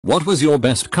What was your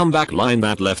best comeback line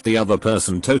that left the other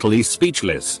person totally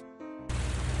speechless?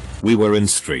 We were in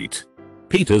St.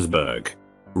 Petersburg,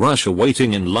 Russia,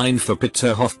 waiting in line for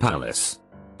Peterhof Palace.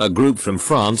 A group from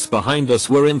France behind us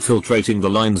were infiltrating the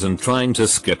lines and trying to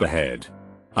skip ahead.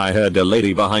 I heard a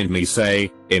lady behind me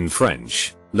say, in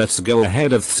French, "Let's go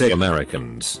ahead of the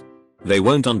Americans. They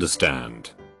won't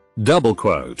understand." Double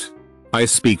quote. I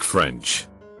speak French.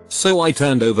 So I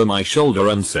turned over my shoulder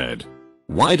and said,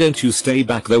 "Why don't you stay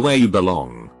back the way you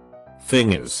belong?"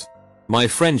 Thing is, my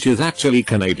French is actually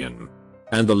Canadian.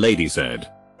 And the lady said,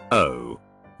 "Oh,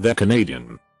 they're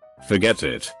Canadian. Forget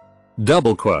it."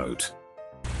 Double quote.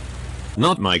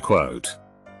 Not my quote.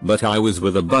 But I was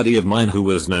with a buddy of mine who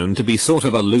was known to be sort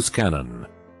of a loose cannon.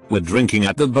 We're drinking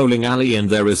at the bowling alley and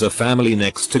there is a family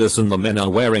next to us and the men are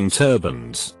wearing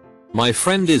turbans. My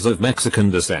friend is of Mexican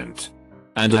descent.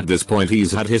 And at this point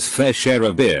he's had his fair share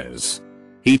of beers.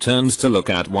 He turns to look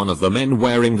at one of the men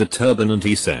wearing the turban and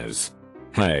he says,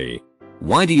 "Hey,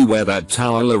 why do you wear that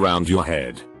towel around your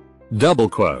head?" Double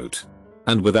quote.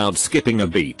 And without skipping a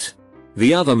beat,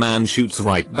 the other man shoots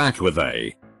right back with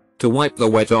a, "To wipe the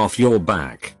wet off your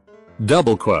back."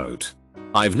 Double quote.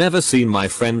 I've never seen my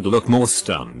friend look more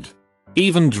stunned.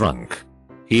 Even drunk.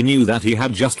 He knew that he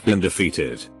had just been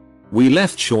defeated. We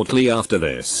left shortly after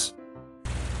this.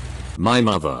 My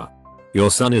mother. Your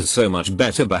son is so much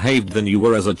better behaved than you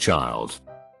were as a child.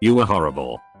 You were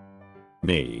horrible.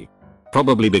 Me.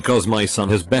 Probably because my son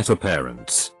has better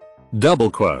parents.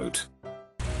 Double quote.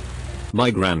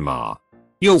 My grandma.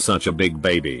 You're such a big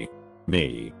baby.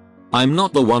 Me. I'm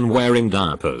not the one wearing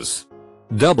diapers.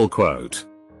 Double quote.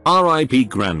 R.I.P.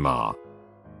 grandma.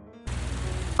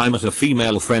 I'm at a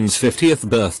female friend's 50th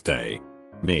birthday.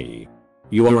 Me.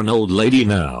 You are an old lady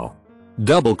now.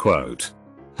 Double quote.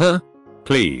 Huh?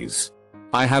 Please.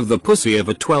 I have the pussy of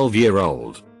a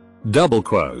 12-year-old. Double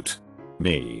quote.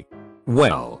 Me.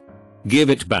 Well. Give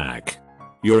it back.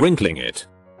 You're wrinkling it.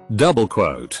 Double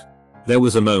quote. There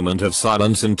was a moment of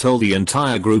silence until the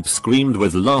entire group screamed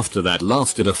with laughter that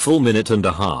lasted a full minute and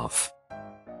a half.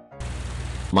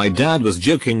 My dad was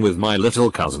joking with my little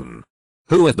cousin,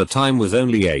 who at the time was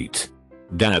only 8.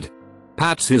 Dad.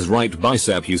 Pats his right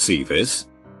bicep, you see this?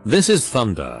 This is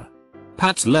thunder.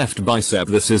 Pat's left bicep,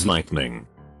 this is lightning.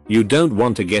 You don't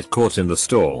want to get caught in the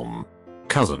storm.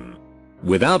 Cousin.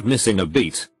 Without missing a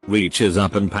beat, reaches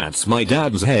up and pats my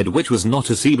dad's head, which was not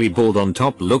a seedy bald on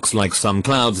top, looks like some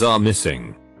clouds are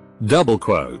missing. Double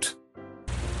quote.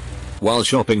 While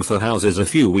shopping for houses a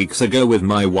few weeks ago with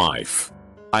my wife,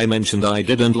 I mentioned I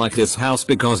didn't like this house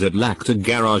because it lacked a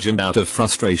garage, and out of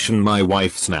frustration my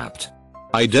wife snapped,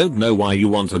 "I don't know why you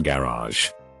want a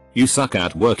garage. You suck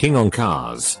at working on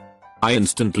cars." I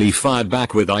instantly fired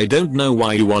back with, "I don't know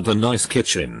why you want a nice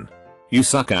kitchen. You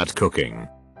suck at cooking."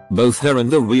 Both her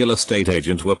and the real estate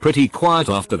agent were pretty quiet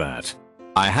after that.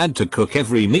 I had to cook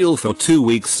every meal for 2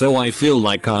 weeks, so I feel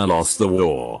like I lost the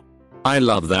war. I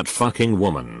love that fucking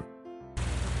woman.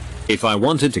 If I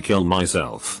wanted to kill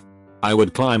myself, I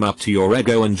would climb up to your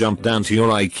ego and jump down to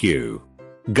your IQ.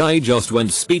 Guy just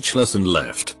went speechless and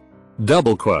left.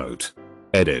 Double quote.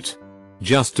 Edit.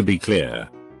 Just to be clear,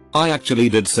 I actually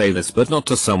did say this, but not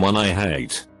to someone I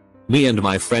hate. Me and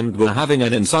my friend were having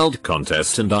an insult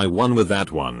contest and I won with that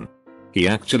one. He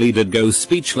actually did go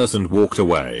speechless and walked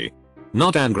away.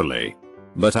 Not angrily,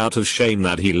 but out of shame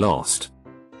that he lost.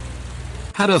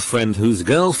 Had a friend whose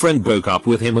girlfriend broke up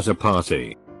with him at a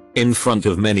party, in front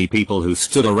of many people who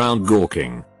stood around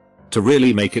gawking. To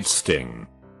really make it sting,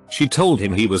 she told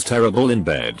him he was terrible in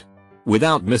bed.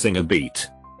 Without missing a beat,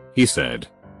 he said,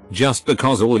 "Just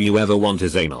because all you ever want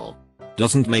is anal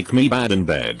doesn't make me bad in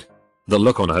bed." The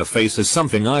look on her face is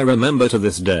something I remember to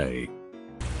this day.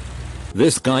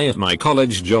 This guy at my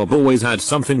college job always had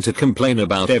something to complain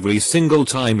about every single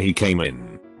time he came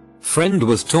in. Friend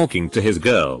was talking to his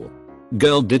girl.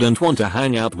 Girl didn't want to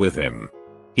hang out with him.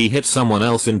 He hit someone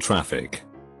else in traffic,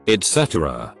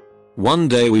 etc. One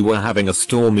day we were having a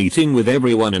store meeting with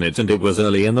everyone in it and it was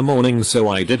early in the morning, so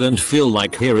I didn't feel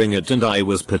like hearing it and I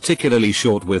was particularly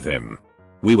short with him.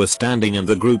 We were standing in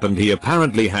the group and he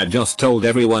apparently had just told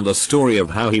everyone the story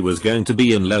of how he was going to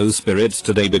be in low spirits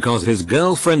today because his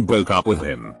girlfriend broke up with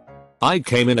him. I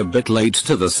came in a bit late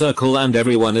to the circle and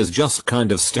everyone is just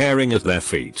kind of staring at their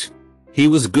feet. He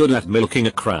was good at milking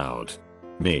a crowd.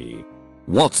 Me.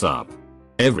 What's up,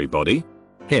 everybody?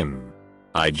 Him.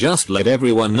 I just let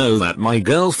everyone know that my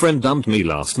girlfriend dumped me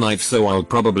last night, so I'll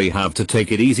probably have to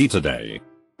take it easy today.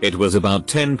 It was about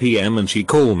 10 PM and she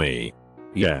called me.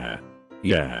 Yeah.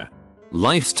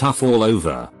 Life's tough all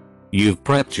over. You've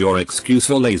prepped your excuse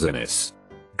for laziness.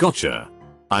 Gotcha.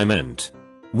 I meant,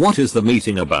 what is the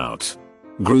meeting about?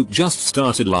 Group just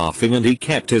started laughing and he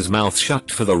kept his mouth shut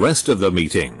for the rest of the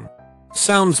meeting.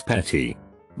 Sounds petty.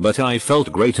 But I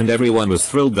felt great and everyone was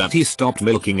thrilled that he stopped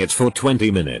milking it for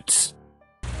 20 minutes.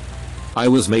 I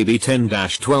was maybe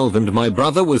 10-12 and my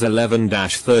brother was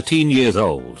 11-13 years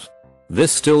old.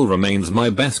 This still remains my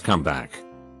best comeback.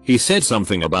 He said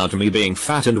something about me being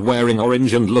fat and wearing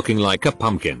orange and looking like a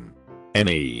pumpkin.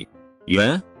 Me.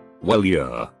 Yeah? Well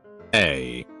you're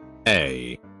a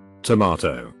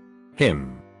tomato.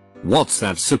 Him. What's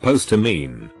that supposed to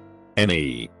mean?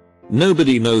 Me.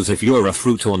 Nobody knows if you're a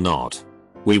fruit or not.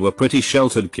 We were pretty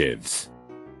sheltered kids.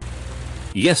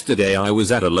 Yesterday I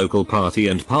was at a local party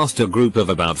and passed a group of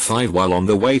about 5 while on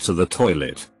the way to the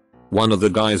toilet. One of the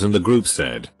guys in the group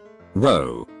said,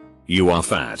 "Whoa. You are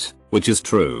fat," which is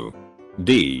true.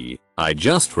 I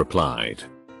just replied,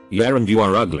 "Yeah, and you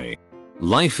are ugly.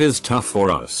 Life is tough for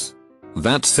us."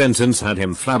 That sentence had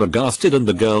him flabbergasted and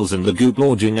the girls in the group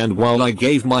lodging, and while I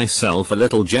gave myself a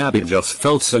little jab it just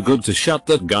felt so good to shut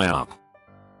that guy up.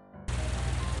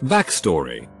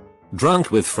 Backstory.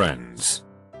 Drunk with friends.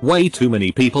 Way too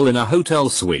many people in a hotel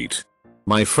suite.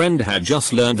 My friend had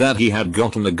just learned that he had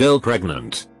gotten a girl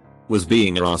pregnant. Was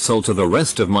being an arsehole to the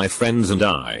rest of my friends and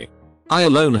I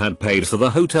alone had paid for the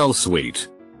hotel suite.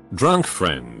 Drunk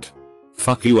friend.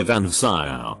 Fuck you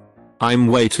Avansire. I'm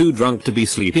way too drunk to be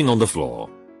sleeping on the floor.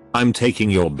 I'm taking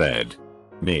your bed.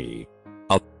 Me.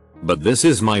 Oh. But this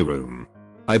is my room.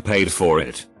 I paid for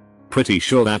it. Pretty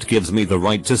sure that gives me the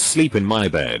right to sleep in my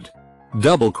bed.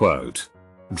 Double quote.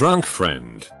 Drunk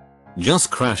friend. Just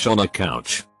crash on a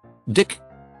couch. Dick.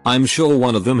 I'm sure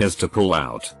one of them has to pull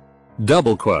out.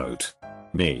 Double quote.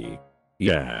 Me.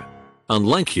 Yeah.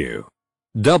 Unlike you.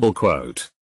 Double quote.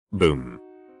 Boom.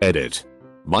 Edit.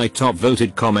 My top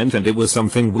voted comment, and it was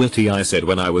something witty I said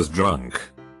when I was drunk.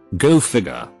 Go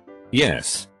figure.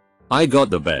 Yes. I got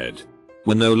the bed.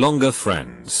 We're no longer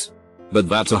friends. But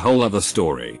that's a whole other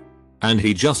story. And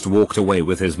he just walked away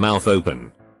with his mouth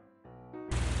open.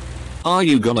 Are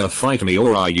you gonna fight me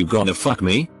or are you gonna fuck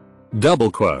me? Double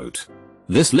quote.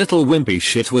 This little wimpy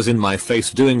shit was in my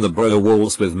face doing the bro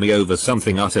waltz with me over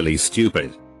something utterly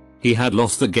stupid. He had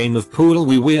lost the game of pool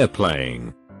we were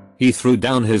playing. He threw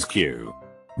down his cue.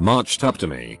 Marched up to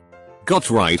me. Got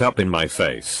right up in my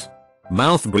face.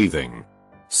 Mouth breathing.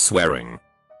 Swearing.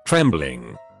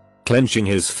 Trembling. Clenching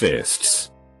his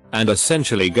fists. And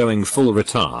essentially going full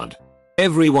retard.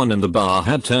 Everyone in the bar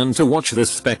had turned to watch this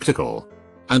spectacle.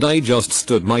 And I just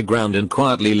stood my ground and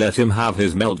quietly let him have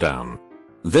his meltdown.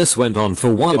 This went on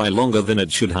for way longer than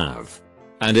it should have.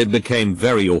 And it became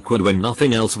very awkward when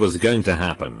nothing else was going to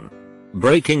happen.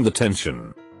 Breaking the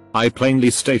tension. I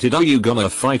plainly stated, "Are you gonna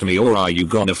fight me or are you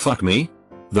gonna fuck me?"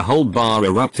 The whole bar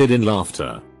erupted in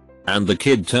laughter. And the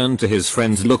kid turned to his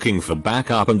friends looking for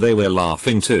backup and they were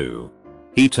laughing too.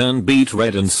 He turned beet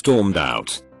red and stormed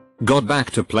out. Got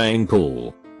back to playing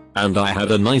pool. And I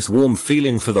had a nice warm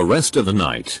feeling for the rest of the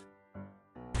night.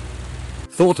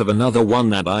 Thought of another one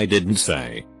that I didn't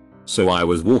say. So I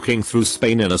was walking through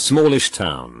Spain in a smallish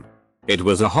town. It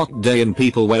was a hot day and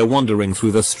people were wandering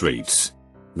through the streets.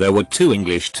 There were 2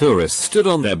 English tourists stood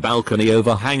on their balcony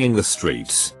overhanging the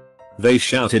streets. They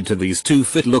shouted to these 2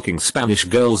 fit-looking Spanish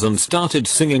girls and started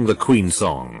singing the Queen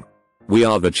song. "We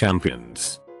are the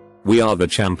champions. We are the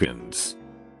champions."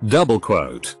 Double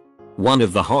quote. One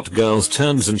of the hot girls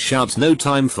turns and shouts, "No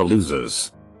time for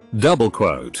losers." Double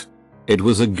quote. It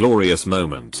was a glorious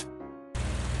moment.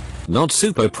 Not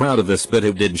super proud of this, but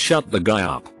it did shut the guy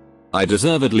up. I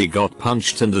deservedly got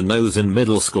punched in the nose in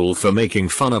middle school for making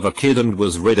fun of a kid and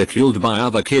was ridiculed by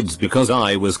other kids because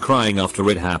I was crying after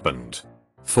it happened.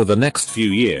 For the next few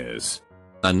years.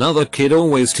 Another kid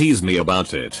always teased me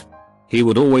about it. He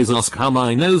would always ask how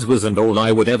my nose was and all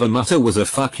I would ever mutter was a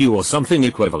 "fuck you" or something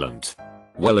equivalent.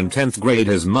 Well, in 10th grade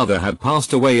his mother had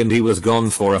passed away and he was gone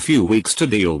for a few weeks to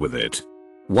deal with it.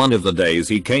 One of the days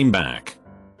he came back.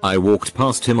 I walked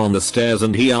past him on the stairs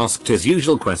and he asked his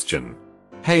usual question.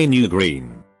 "Hey new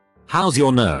green. How's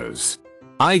your nose?"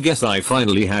 I guess I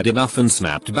finally had enough and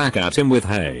snapped back at him with,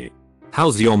 "Hey.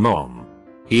 How's your mom?"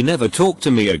 He never talked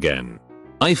to me again.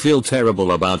 I feel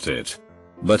terrible about it.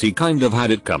 But he kind of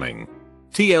had it coming.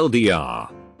 TLDR.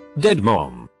 Dead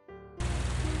mom.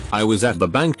 I was at the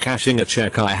bank cashing a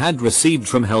check I had received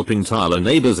from helping tile a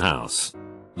neighbor's house.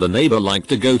 The neighbor liked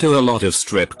to go to a lot of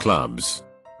strip clubs.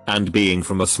 And being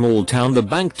from a small town, the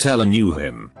bank teller knew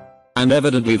him. And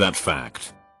evidently that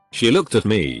fact. She looked at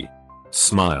me,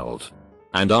 smiled,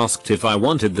 and asked if I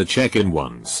wanted the check in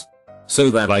once. So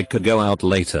that I could go out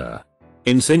later.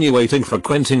 Insinuating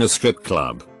frequenting a strip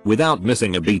club. Without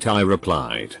missing a beat I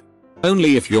replied,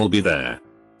 "Only if you'll be there."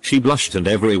 She blushed and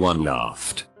everyone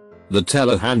laughed. The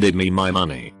teller handed me my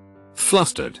money.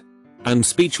 Flustered and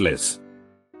speechless.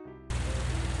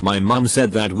 My mum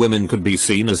said that women could be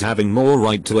seen as having more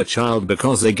right to a child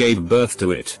because they gave birth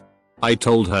to it. I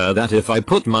told her that if I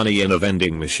put money in a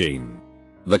vending machine,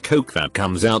 the coke that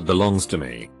comes out belongs to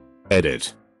me.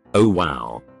 Edit. Oh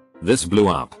wow. This blew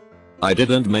up. I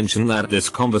didn't mention that this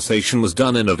conversation was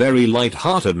done in a very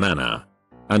light-hearted manner.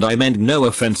 And I meant no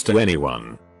offense to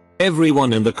anyone.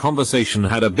 Everyone in the conversation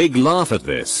had a big laugh at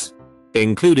this,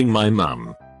 including my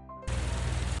mum.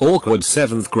 Awkward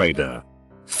 7th grader.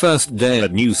 First day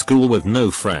at new school with no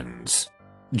friends.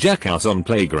 Jackass on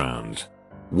playground.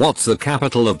 What's the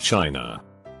capital of China?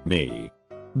 Me.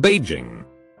 Beijing.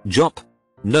 Jop.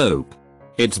 Nope.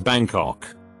 It's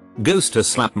Bangkok. Goes to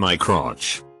slap my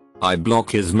crotch. I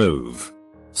block his move.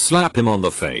 Slap him on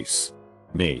the face.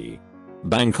 Me.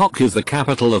 Bangkok is the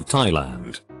capital of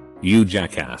Thailand. You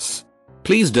jackass.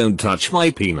 Please don't touch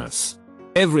my penis.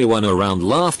 Everyone around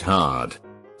laughed hard.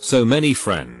 So many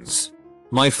friends.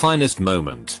 My finest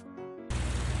moment.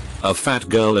 A fat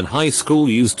girl in high school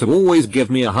used to always give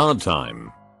me a hard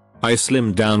time. I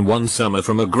slimmed down one summer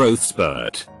from a growth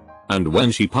spurt. And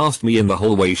when she passed me in the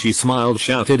hallway she smiled,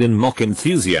 shouted in mock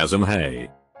enthusiasm, "Hey.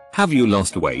 Have you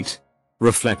lost weight?"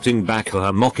 Reflecting back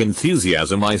her mock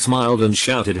enthusiasm, I smiled and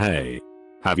shouted, "Hey.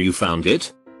 Have you found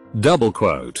it?" Double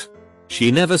quote.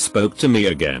 She never spoke to me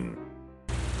again.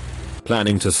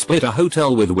 Planning to split a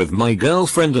hotel with my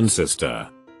girlfriend and sister.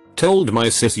 Told my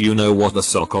sis, "You know what the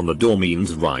sock on the door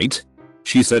means, right?"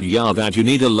 She said, "Yeah, that you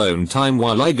need alone time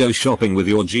while I go shopping with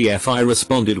your GF." I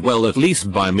responded, "Well, at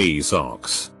least buy me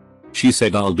socks." She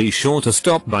said, "I'll be sure to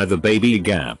stop by the Baby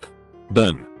Gap."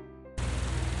 Burn.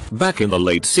 Back in the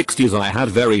late 60s I had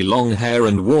very long hair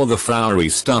and wore the flowery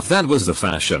stuff that was the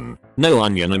fashion. No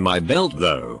onion in my belt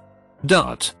though.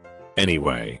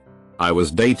 Anyway. I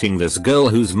was dating this girl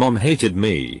whose mom hated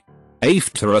me.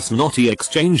 After a snotty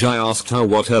exchange I asked her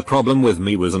what her problem with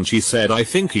me was and she said, "I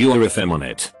think you're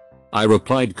effeminate." I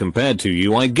replied, "Compared to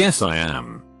you I guess I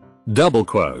am." Double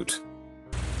quote.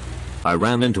 I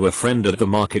ran into a friend at the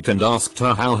market and asked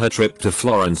her how her trip to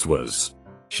Florence was.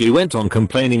 She went on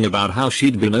complaining about how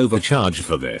she'd been overcharged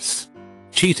for this,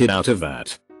 cheated out of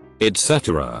that,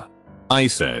 etc. I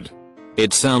said,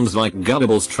 "It sounds like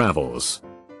Gullible's travels."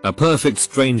 A perfect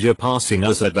stranger passing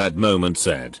us at that moment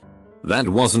said, "That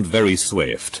wasn't very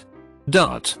swift.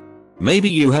 Maybe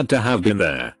you had to have been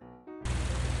there."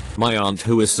 My aunt,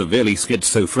 who is severely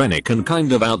schizophrenic and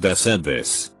kind of out there, said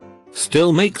this.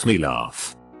 Still makes me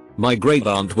laugh. My great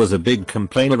aunt was a big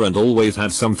complainer and always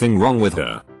had something wrong with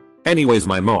her. Anyways,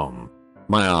 my mom,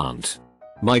 my aunt,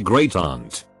 my great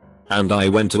aunt, and I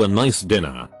went to a nice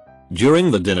dinner.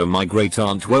 During the dinner my great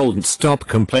aunt wouldn't stop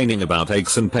complaining about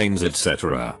aches and pains,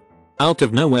 etc. Out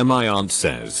of nowhere my aunt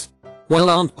says, "Well,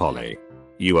 Aunt Polly,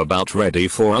 you about ready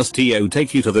for us to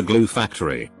take you to the glue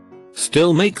factory?"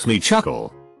 Still makes me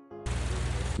chuckle.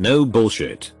 No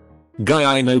bullshit.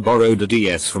 Guy I know borrowed a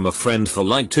DS from a friend for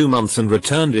like 2 months and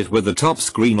returned it with the top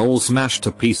screen all smashed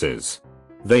to pieces.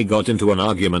 They got into an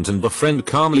argument and the friend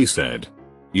calmly said,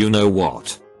 "You know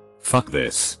what? Fuck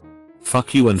this.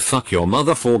 Fuck you and fuck your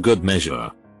mother for good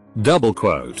measure." Double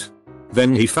quote.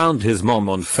 Then he found his mom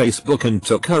on Facebook and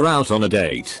took her out on a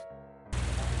date.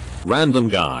 Random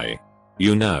guy.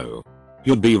 You know,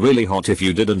 you'd be really hot if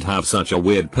you didn't have such a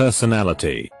weird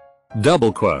personality.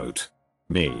 Double quote.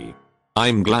 Me.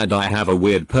 I'm glad I have a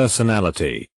weird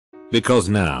personality. Because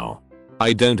now,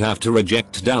 I don't have to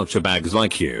reject douchebags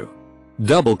like you.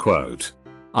 Double quote.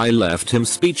 I left him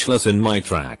speechless in my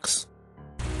tracks.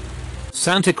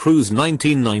 Santa Cruz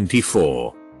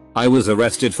 1994. I was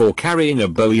arrested for carrying a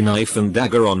Bowie knife and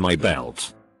dagger on my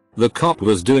belt. The cop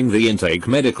was doing the intake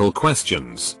medical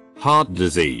questions, heart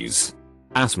disease,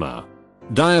 asthma,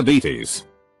 diabetes,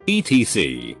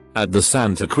 etc. at the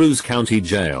Santa Cruz County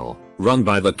Jail, run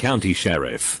by the county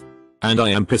sheriff. And I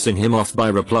am pissing him off by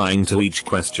replying to each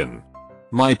question.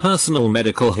 My personal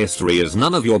medical history is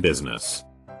none of your business.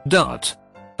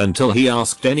 Until he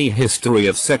asked any history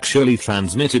of sexually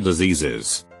transmitted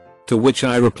diseases. To which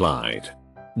I replied,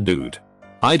 "Dude,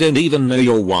 I don't even know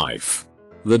your wife."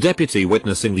 The deputy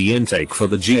witnessing the intake for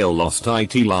the jail lost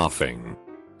it laughing.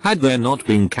 Had there not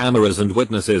been cameras and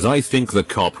witnesses, I think the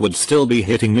cop would still be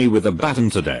hitting me with a baton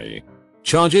today.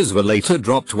 Charges were later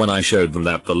dropped when I showed them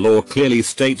that the law clearly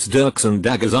states dirks and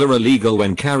daggers are illegal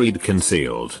when carried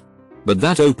concealed. But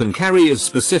that open carry is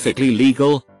specifically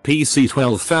legal, PC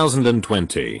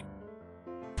 12020.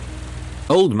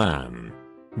 Old man.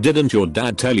 Didn't your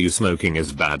dad tell you smoking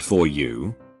is bad for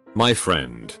you? My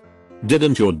friend.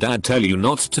 Didn't your dad tell you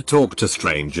not to talk to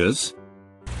strangers?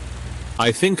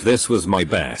 I think this was my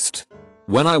best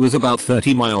When I was about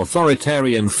 30, my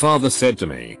authoritarian father said to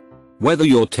me, "Whether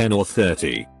you're 10 or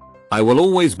 30, I will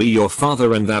always be your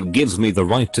father, and that gives me the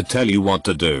right to tell you what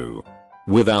to do."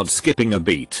 Without skipping a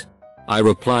beat, I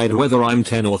replied, "Whether I'm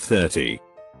 10 or 30,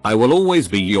 I will always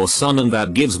be your son, and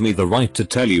that gives me the right to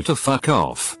tell you to fuck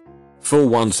off." For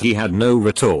once he had no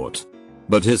retort,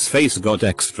 but his face got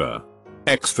extra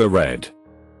red.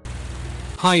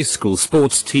 High school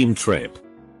sports team trip.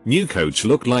 New coach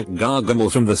looked like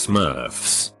Gargamel from the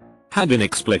Smurfs. Had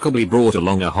inexplicably brought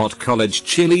along a hot college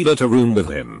cheerleader to room with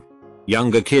him.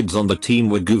 Younger kids on the team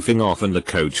were goofing off and the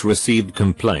coach received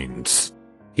complaints.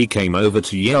 He came over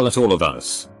to yell at all of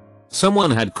us.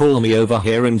 "Someone had called me over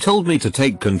here and told me to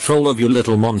take control of you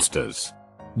little monsters."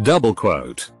 Double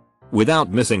quote.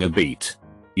 Without missing a beat,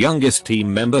 youngest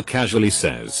team member casually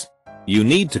says, "You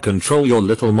need to control your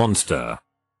little monster."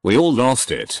 We all lost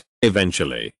it,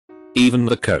 eventually. Even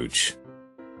the coach.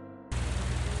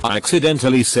 I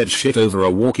accidentally said shit over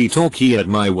a walkie-talkie at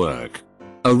my work.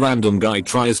 A random guy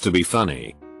tries to be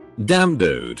funny. "Damn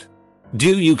dude.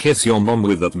 Do you kiss your mom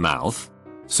with that mouth?"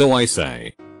 So I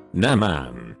say, "Nah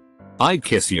man. I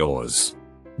kiss yours."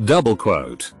 Double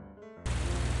quote.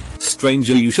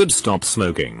 Stranger, you should stop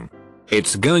smoking.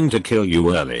 It's going to kill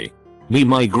you early.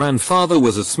 My grandfather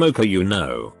was a smoker, you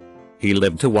know. He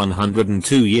lived to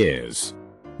 102 years.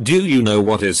 Do you know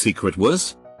what his secret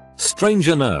was?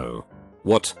 Stranger, no.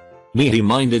 What? He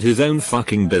minded his own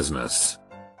fucking business.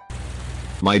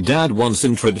 My dad once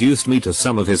introduced me to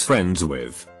some of his friends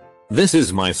with, "This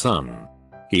is my son.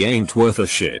 He ain't worth a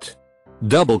shit."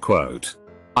 Double quote.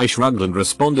 I shrugged and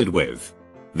responded with,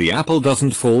 "The apple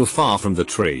doesn't fall far from the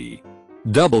tree."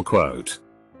 Double quote.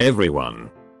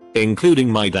 Everyone,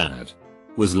 including my dad,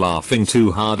 was laughing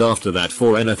too hard after that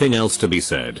for anything else to be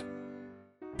said.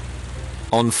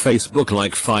 On Facebook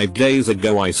like 5 days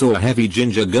ago, I saw a heavy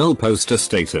ginger girl post a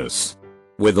status.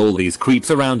 "With all these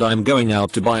creeps around, I'm going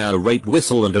out to buy a rape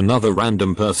whistle," and another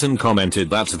random person commented,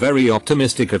 "That's very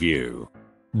optimistic of you."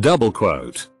 Double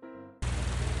quote.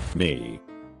 Me.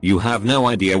 "You have no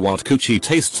idea what coochie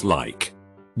tastes like."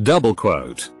 Double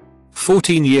quote.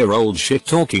 14-year-old shit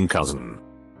talking cousin.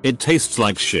 "It tastes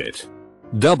like shit."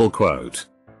 Double quote.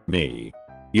 Me.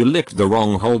 "You licked the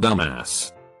wrong hole,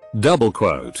 dumbass." Double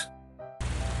quote.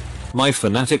 My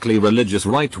fanatically religious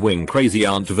right-wing crazy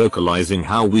aunt vocalizing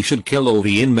how we should kill all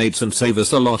the inmates and save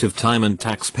us a lot of time and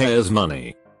taxpayers'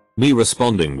 money. Me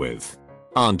responding with,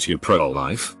 "Aren't you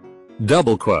pro-life?"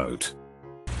 Double quote.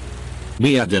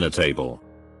 Me at dinner table.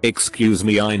 "Excuse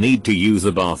me, I need to use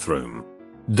the bathroom."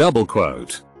 Double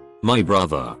quote. My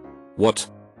brother. "What?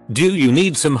 Do you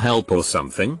need some help or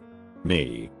something?"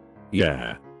 Me.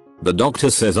 "Yeah. The doctor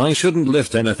says I shouldn't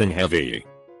lift anything heavy."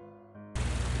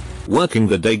 Working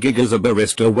the day gig as a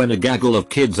barista when a gaggle of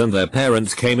kids and their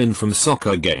parents came in from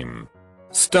soccer game.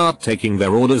 Start taking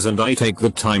their orders and I take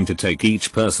the time to take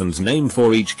each person's name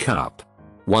for each cup.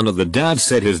 One of the dads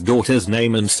said his daughter's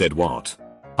name and said, "What?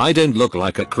 I don't look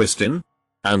like a Christian?"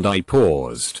 And I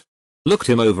paused. Looked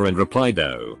him over and replied,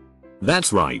 "Oh.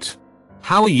 That's right.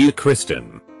 How are you,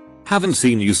 Kristen? Haven't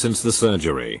seen you since the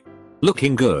surgery.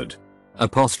 Looking good."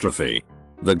 Apostrophe.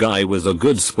 The guy was a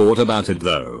good sport about it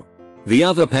though. The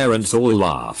other parents all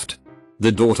laughed.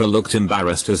 The daughter looked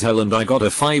embarrassed as hell and I got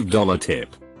a $5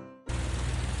 tip.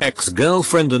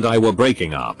 Ex-girlfriend and I were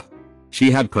breaking up. She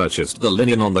had purchased the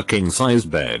linen on the king-size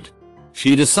bed.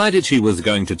 She decided she was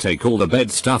going to take all the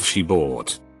bed stuff she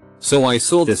bought. So I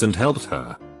saw this and helped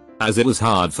her, as it was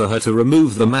hard for her to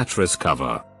remove the mattress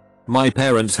cover. My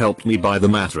parents helped me buy the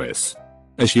mattress.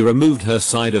 As she removed her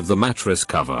side of the mattress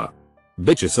cover.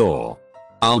 "Bitches or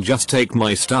I'll just take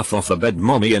my stuff off the bed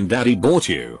mommy and daddy bought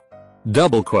you."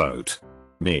 Double quote.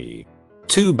 Me.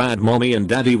 "Too bad mommy and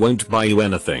daddy won't buy you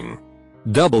anything."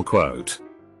 Double quote.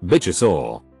 "Bitches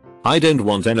or I don't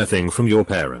want anything from your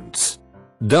parents."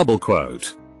 Double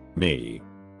quote. Me.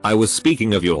 "I was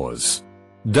speaking of yours."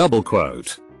 Double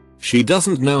quote. "She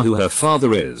doesn't know who her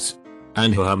father is.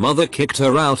 And her mother kicked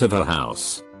her out of her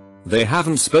house. They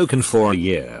haven't spoken for a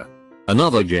year."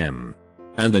 Another gem.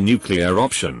 "And the nuclear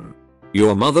option.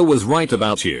 Your mother was right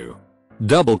about you."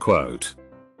 Double quote.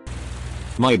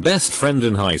 My best friend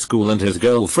in high school and his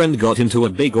girlfriend got into a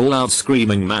big all-out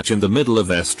screaming match in the middle of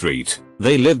their street.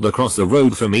 They lived across the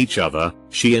road from each other.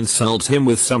 She insults him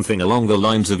with something along the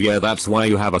lines of, "Yeah, that's why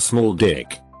you have a small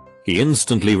dick." He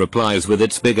instantly replies with,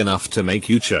 "It's big enough to make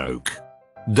you choke."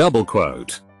 Double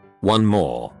quote. One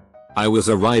more. I was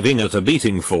arriving at a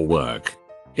meeting for work.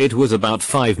 It was about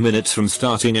 5 minutes from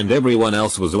starting and everyone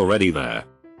else was already there.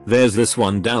 There's this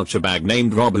one douchebag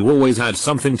named Rob who always had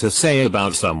something to say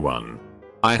about someone.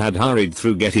 I had hurried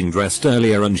through getting dressed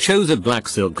earlier and chose a black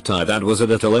silk tie that was a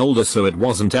little older so it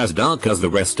wasn't as dark as the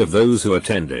rest of those who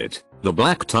attended. The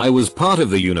black tie was part of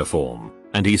the uniform,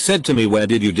 and he said to me, "Where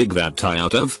did you dig that tie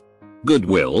out of?"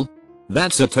 "Goodwill."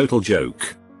 "That's a total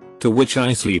joke." To which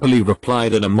I sleepily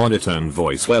replied in a monotone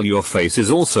voice, "Well, your face is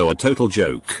also a total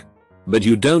joke." But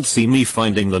you don't see me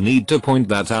finding the need to point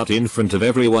that out in front of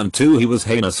everyone too. He was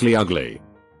heinously ugly.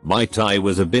 My tie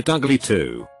was a bit ugly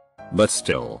too. But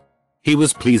still. He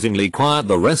was pleasingly quiet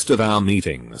the rest of our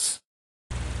meetings.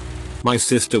 My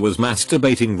sister was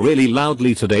masturbating really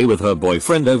loudly today with her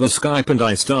boyfriend over Skype and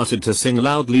I started to sing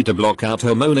loudly to block out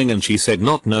her moaning and she said,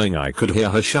 not knowing I could hear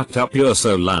her, "Shut up, you're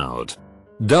so loud."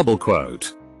 Double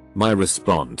quote. My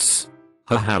response.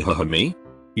 Ha ha ha ha, me?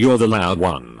 You're the loud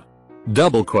one.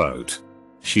 Double quote.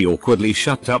 She awkwardly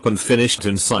shut up and finished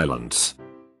in silence.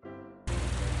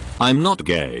 I'm not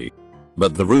gay.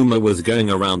 But the rumor was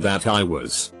going around that I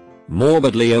was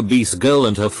morbidly obese girl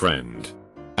and her friend,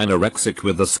 anorexic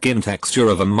with the skin texture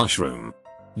of a mushroom,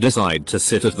 decide to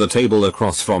sit at the table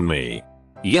across from me,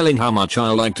 yelling how much I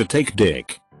like to take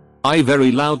dick. I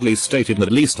very loudly stated,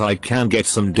 "At least I can get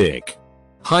some dick."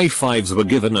 High fives were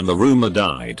given and the rumor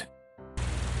died.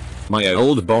 My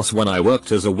old boss when I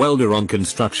worked as a welder on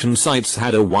construction sites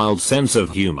had a wild sense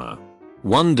of humor.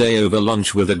 One day over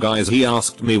lunch with the guys he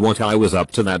asked me what I was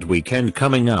up to that weekend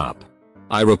coming up.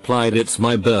 I replied, "It's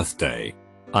my birthday.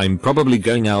 I'm probably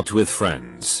going out with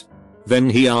friends." Then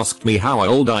he asked me how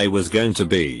old I was going to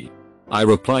be. I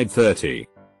replied 30.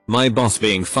 My boss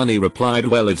being funny replied,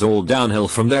 "Well, it's all downhill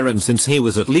from there," and since he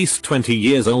was at least 20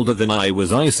 years older than I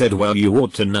was, I said, "Well, you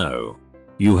ought to know.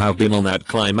 You have been on that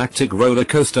climactic roller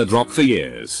coaster drop for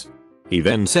years." He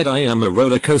then said, "I am a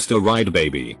roller coaster ride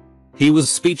baby." He was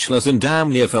speechless and damn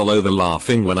near fell over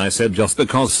laughing when I said, "Just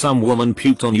because some woman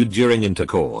puked on you during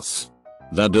intercourse,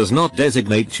 that does not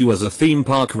designate you as a theme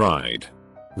park ride."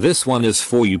 This one is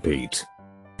for you, Pete.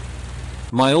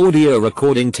 My audio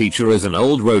recording teacher is an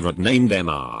old rodent named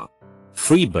Mr.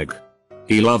 Freeberg.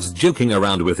 He loves joking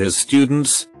around with his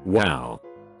students. Wow.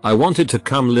 I wanted to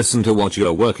come listen to what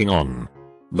you're working on.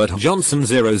 But Johnson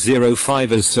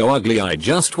 005 is so ugly I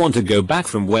just want to go back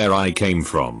from where I came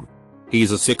from.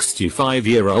 He's a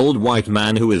 65-year-old white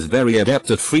man who is very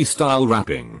adept at freestyle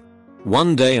rapping.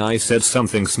 One day I said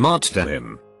something smart to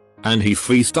him, and he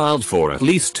freestyled for at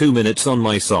least 2 minutes on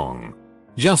my song,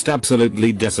 just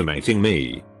absolutely decimating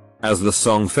me. As the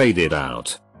song faded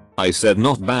out, I said,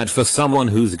 "Not bad for someone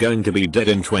who's going to be dead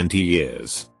in 20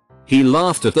 years. He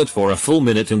laughed at that for a full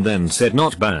minute and then said,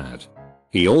 "Not bad."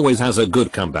 He always has a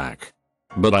good comeback.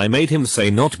 But I made him say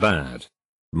 "not bad."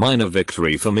 Minor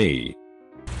victory for me.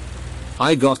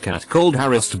 I got catcalled,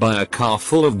 harassed by a car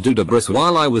full of dudabras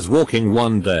while I was walking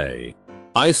one day.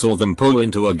 I saw them pull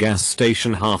into a gas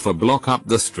station half a block up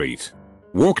the street,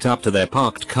 walked up to their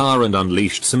parked car and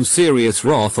unleashed some serious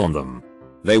wrath on them.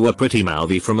 They were pretty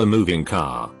mouthy from a moving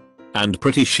car, and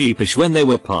pretty sheepish when they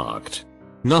were parked.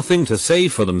 Nothing to say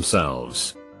for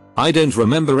themselves. I don't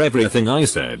remember everything I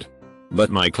said,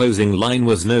 but my closing line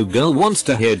was, "No girl wants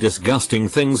to hear disgusting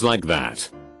things like that."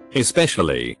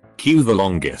 Especially, cue the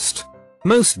longest,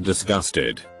 most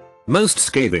disgusted, most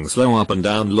scathing slow up and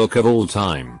down look of all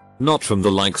time, "Not from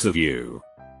the likes of you."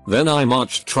 Then I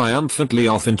marched triumphantly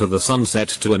off into the sunset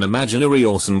to an imaginary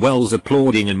Orson Welles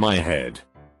applauding in my head.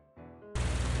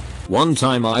 One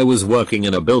time I was working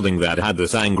in a building that had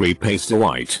this angry pasty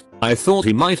white. I thought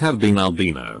he might have been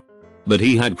albino, but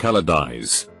he had colored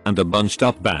eyes and a bunched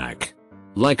up back,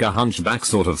 like a hunchback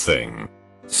sort of thing.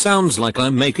 Sounds like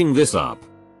I'm making this up,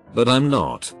 but I'm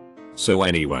not. So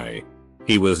anyway,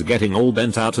 he was getting all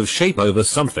bent out of shape over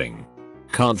something.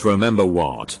 Can't remember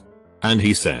what. And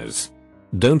he says,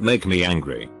 "Don't make me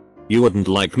angry. You wouldn't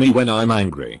like me when I'm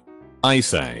angry." I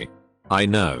say, "I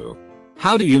know."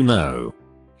 "How do you know?"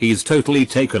 He's totally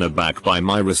taken aback by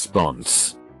my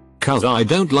response. "'Cause I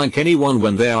don't like anyone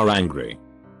when they are angry."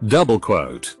 Double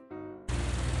quote.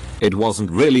 It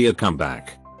wasn't really a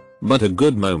comeback, but a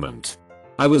good moment.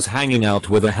 I was hanging out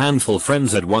with a handful of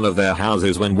friends at one of their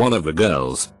houses when one of the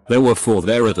girls, there were 4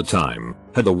 there at the time,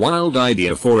 had a wild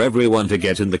idea for everyone to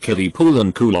get in the kiddie pool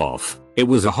and cool off. It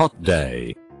was a hot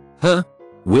day. "Huh?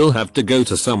 We'll have to go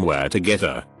to somewhere to get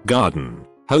a garden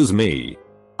hose." Me.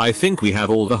 "I think we have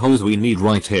all the hose we need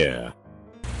right here."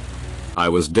 I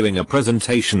was doing a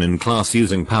presentation in class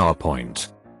using PowerPoint.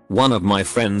 One of my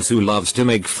friends who loves to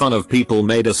make fun of people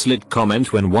made a slick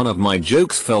comment when one of my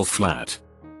jokes fell flat,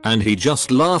 and he just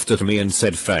laughed at me and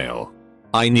said, "Fail."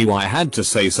 I knew I had to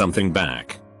say something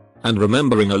back, and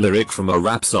remembering a lyric from a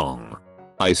rap song,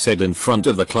 I said in front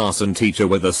of the class and teacher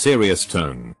with a serious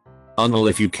tone, "Unless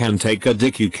if you can take a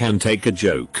dick, you can take a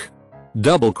joke."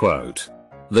 Double quote.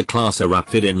 The class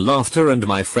erupted in laughter and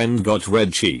my friend got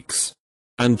red cheeks.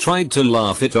 And tried to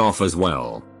laugh it off as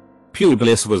well. Pure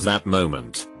bliss was that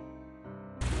moment.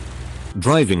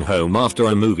 Driving home after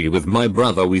a movie with my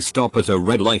brother, we stop at a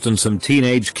red light and some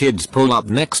teenage kids pull up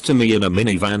next to me in a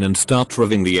minivan and start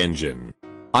revving the engine.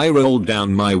 I rolled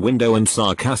down my window and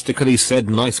sarcastically said,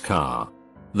 "Nice car."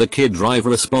 The kid driver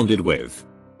responded with,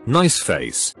 "Nice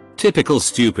face." Typical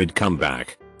stupid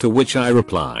comeback, to which I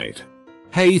replied,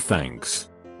 "Hey, thanks.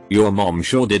 Your mom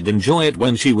sure did enjoy it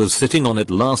when she was sitting on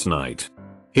it last night."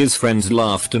 His friends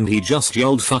laughed and he just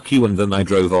yelled "fuck you," and then I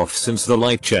drove off since the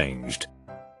light changed.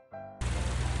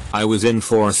 I was in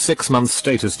for a 6-month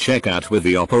status checkout with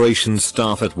the operations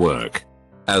staff at work.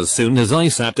 As soon as I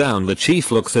sat down, the chief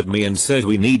looks at me and said,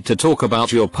 "We need to talk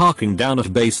about your parking down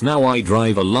at base." Now I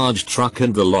drive a large truck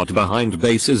and the lot behind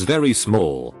base is very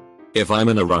small. If I'm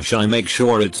in a rush I make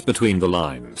sure it's between the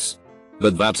lines.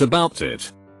 But that's about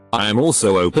it. I am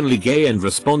also openly gay and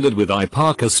responded with, "I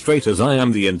park as straight as I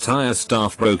am." The entire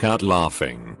staff broke out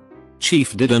laughing.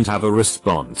 Chief didn't have a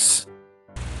response.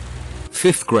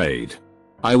 5th grade.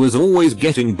 I was always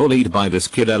getting bullied by this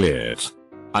kid Elliot.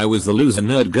 I was the loser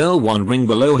nerd girl, one ring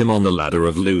below him on the ladder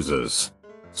of losers.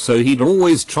 So he'd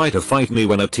always try to fight me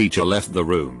when a teacher left the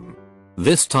room.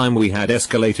 This time we had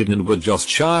escalated and were just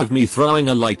shy of me throwing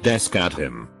a light desk at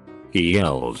him. He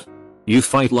yelled, "You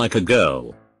fight like a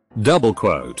girl." Double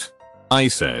quote. I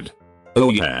said, "Oh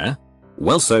yeah?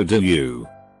 Well, so do you."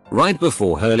 Right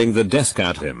before hurling the desk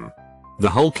at him. The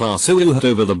whole class oohed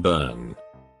over the burn.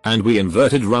 And we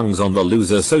inverted rungs on the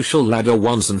loser social ladder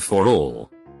once and for all.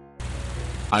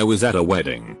 I was at a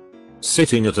wedding.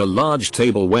 Sitting at a large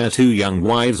table where 2 young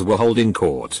wives were holding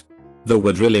court. They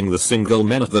were drilling the single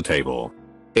men at the table.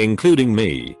 Including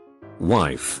me.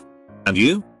 Wife. "And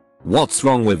you? What's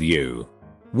wrong with you?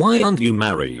 Why aren't you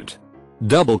married?"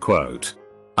 Double quote.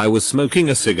 I was smoking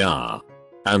a cigar.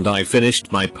 And I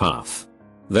finished my puff.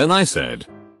 Then I said,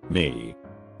 "Me.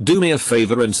 Do me a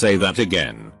favor and say that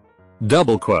again."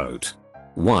 Double quote.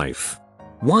 Wife.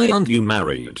 "Why aren't you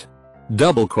married?"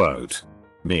 Double quote.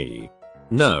 Me.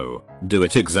 "No, do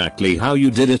it exactly how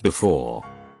you did it before.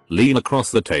 Lean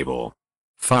across the table.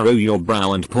 Furrow your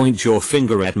brow and point your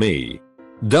finger at me."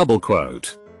 Double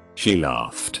quote. She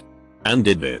laughed. And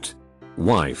did it.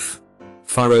 Wife.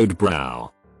 Furrowed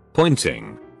brow.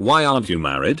 Pointing. "Why aren't you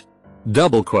married?"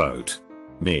 Double quote.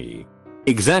 Me.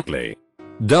 "Exactly."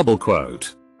 Double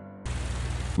quote.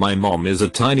 My mom is a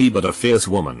tiny but a fierce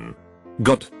woman.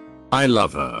 God. I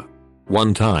love her.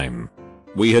 One time.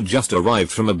 We had just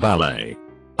arrived from a ballet.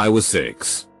 I was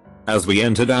 6. As we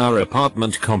entered our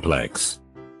apartment complex,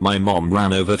 my mom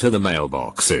ran over to the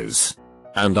mailboxes.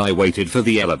 And I waited for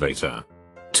the elevator.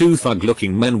 2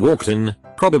 thug-looking men walked in,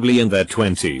 probably in their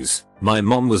 20s. My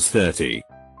mom was 30.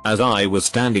 As I was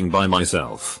standing by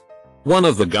myself. One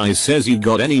of the guys says, "You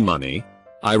got any money?"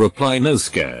 I reply, "No,"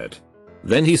 scared.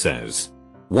 Then he says,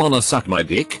 "Wanna suck my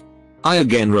dick?" I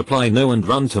again reply no and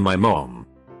run to my mom.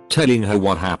 Telling her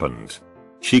what happened.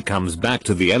 She comes back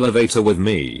to the elevator with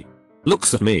me.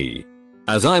 Looks at me.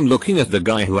 As I'm looking at the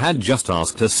guy who had just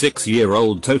asked a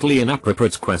 6-year-old totally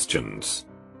inappropriate questions.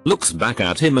 Looks back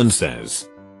at him and says,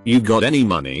 "You got any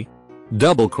money?"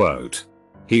 Double quote.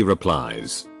 He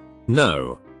replies,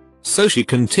 "No." So she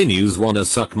continues, "Wanna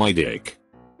suck my dick?"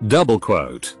 Double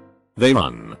quote. They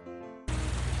run.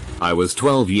 I was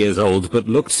 12 years old but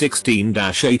looked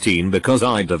 16-18 because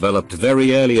I developed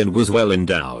very early and was well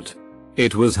endowed.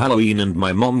 It was Halloween and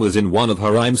my mom was in one of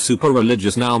her "I'm super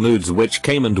religious now" moods, which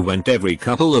came and went every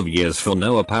couple of years for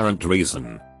no apparent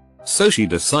reason. So she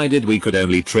decided we could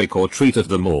only trick or treat at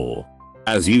the mall.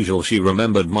 As usual, she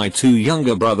remembered my 2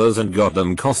 younger brothers and got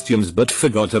them costumes but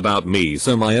forgot about me,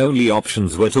 so my only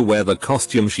options were to wear the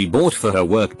costume she bought for her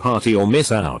work party or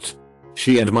miss out.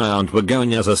 She and my aunt were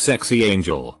going as a sexy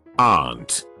angel,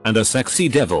 aunt, and a sexy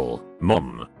devil,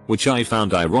 mom, which I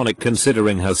found ironic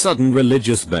considering her sudden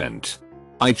religious bent.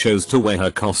 I chose to wear her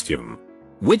costume,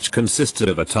 which consisted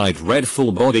of a tight red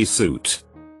full body suit,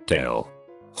 tail,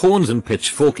 horns and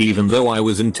pitchfork, even though I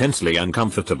was intensely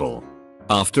uncomfortable.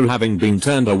 After having been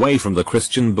turned away from the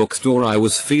Christian bookstore, I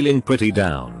was feeling pretty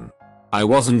down. I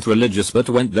wasn't religious but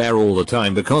went there all the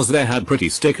time because they had pretty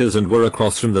stickers and were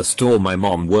across from the store my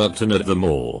mom worked in at the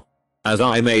mall. As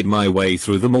I made my way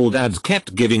through the mall, dads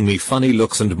kept giving me funny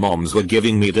looks and moms were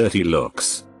giving me dirty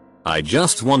looks. I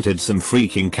just wanted some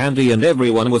freaking candy and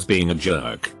everyone was being a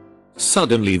jerk.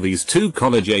 Suddenly these 2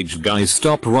 college-aged guys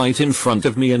stop right in front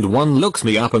of me and one looks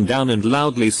me up and down and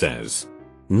loudly says,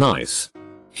 "Nice.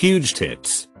 Huge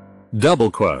tits." Double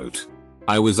quote.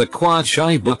 I was a quiet,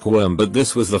 shy bookworm, but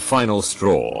this was the final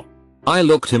straw. I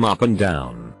looked him up and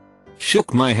down.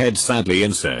 Shook my head sadly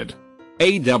and said,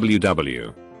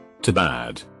 AWW. Too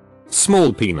bad.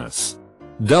 Small penis.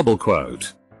 Double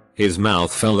quote. His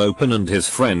mouth fell open and his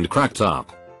friend cracked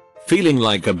up. Feeling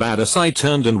like a badass, I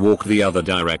turned and walked the other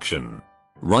direction.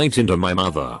 Right into my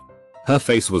mother. Her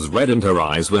face was red and her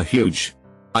eyes were huge.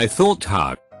 I thought,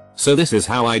 huh. So this is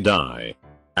how I die.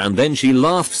 And then she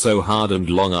laughed so hard and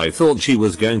long I thought she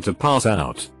was going to pass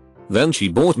out. Then she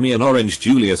bought me an orange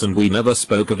Julius and we never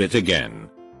spoke of it again.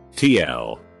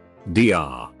 TL.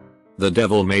 DR. The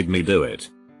devil made me do it.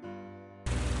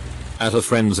 At a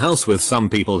friend's house with some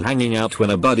people hanging out when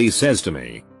a buddy says to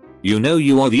me, "You know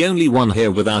you are the only one here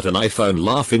without an iPhone,"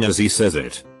 laughing as he says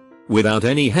it. Without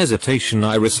any hesitation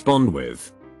I respond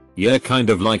with, "Yeah, kind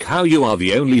of like how you are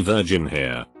the only virgin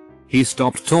here." He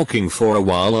stopped talking for a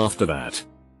while after that.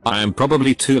 I am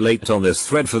probably too late on this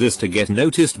thread for this to get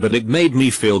noticed, but it made me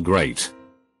feel great.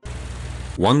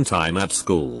 One time at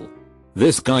school,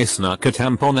 this guy snuck a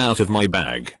tampon out of my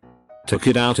bag. Took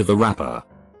it out of the wrapper.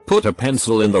 Put a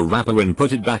pencil in the wrapper and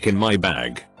put it back in my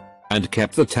bag. And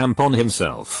kept the tampon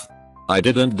himself. I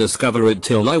didn't discover it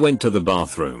till I went to the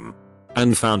bathroom.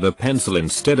 And found a pencil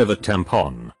instead of a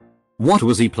tampon. What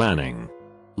was he planning?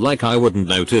 Like I wouldn't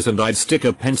notice and I'd stick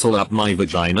a pencil up my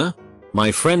vagina?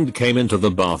 My friend came into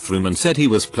the bathroom and said he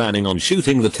was planning on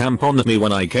shooting the tampon at me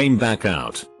when I came back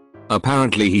out.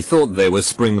 Apparently he thought they were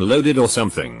spring loaded or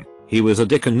something. He was a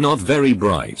dick and not very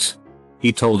bright.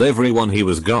 He told everyone he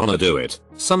was gonna do it.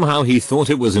 Somehow he thought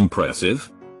it was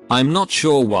impressive. I'm not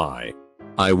sure why.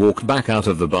 I walked back out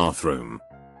of the bathroom.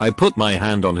 I put my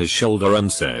hand on his shoulder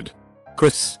and said,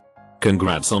 "Chris,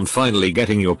 congrats on finally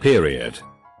getting your period.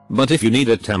 But if you need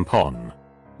a tampon,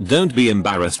 don't be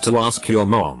embarrassed to ask your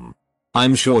mom.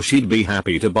 I'm sure she'd be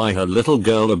happy to buy her little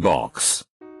girl a box."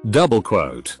 Double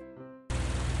quote.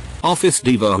 Office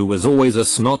diva who was always a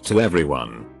snot to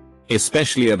everyone.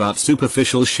 Especially about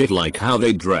superficial shit like how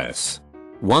they dress.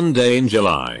 One day in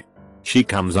July, she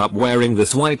comes up wearing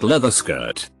this white leather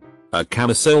skirt. A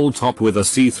camisole top with a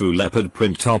see-through leopard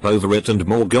print top over it and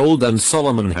more gold than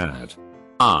Solomon had.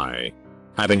 I,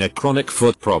 having a chronic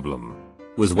foot problem,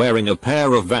 was wearing a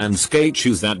pair of Vans skate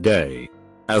shoes that day.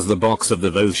 As the box of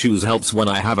those shoes helps when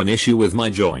I have an issue with my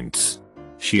joints.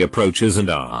 She approaches and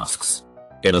asks,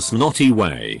 in a snotty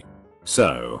way,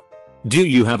 "So, do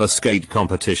you have a skate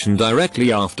competition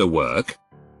directly after work?"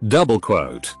 Double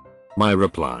quote. My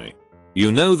reply,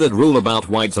 "You know that rule about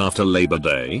whites after Labor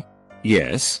Day?"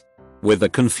 "Yes." With a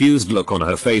confused look on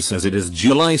her face as it is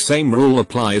July, same rule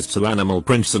applies to animal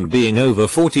prints and being over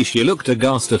 40. She looked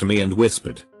aghast at me and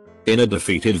whispered, in a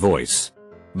defeated voice,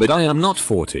 "But I am not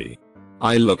 40.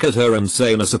 I look at her and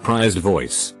say in a surprised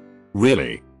voice,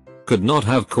 "Really? Could not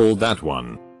have called that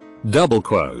one." Double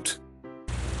quote.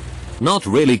 Not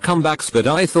really comebacks, but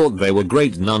I thought they were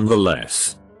great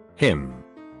nonetheless. Him.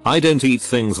 "I don't eat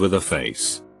things with a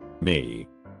face." Me.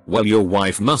 "Well, your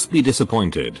wife must be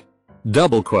disappointed."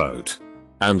 Double quote.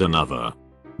 And another.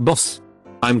 "Boss.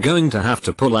 I'm going to have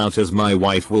to pull out as my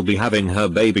wife will be having her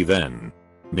baby then."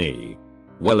 Me.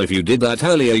 "Well, if you did that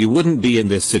earlier you wouldn't be in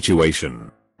this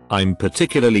situation." I'm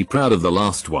particularly proud of the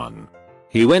last one.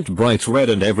 He went bright red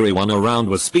and everyone around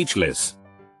was speechless.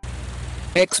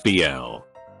 XBL.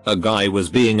 A guy was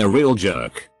being a real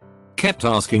jerk. Kept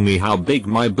asking me how big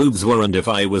my boobs were and if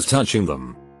I was touching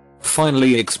them.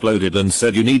 Finally exploded and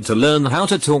said, "You need to learn how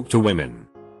to talk to women.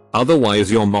 Otherwise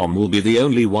your mom will be the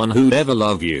only one who'd ever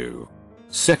love you."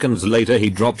 Seconds later he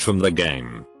dropped from the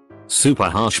game. Super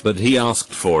harsh, but he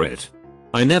asked for it.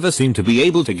 I never seem to be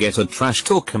able to get a trash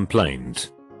talk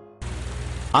complaint.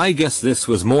 I guess this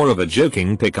was more of a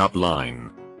joking pickup line.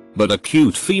 But a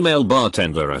cute female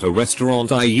bartender at a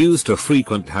restaurant I used to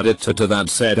frequent had it to that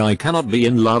said, "I cannot be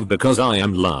in love because I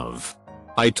am love."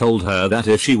 I told her that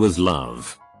if she was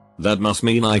love, that must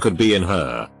mean I could be in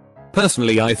her.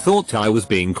 Personally I thought I was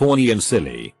being corny and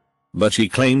silly. But she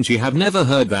claimed she had never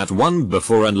heard that one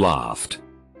before and laughed.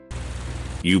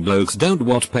 You blokes don't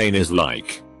what pain is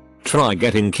like. Try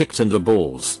getting kicked in the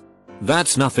balls.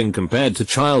 That's nothing compared to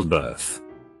childbirth.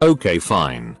 Okay,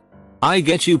 fine. I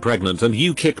get you pregnant and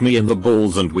you kick me in the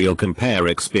balls and we'll compare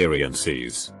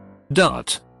experiences.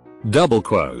 Double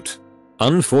quote.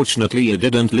 Unfortunately it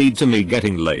didn't lead to me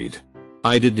getting laid.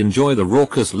 I did enjoy the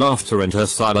raucous laughter and her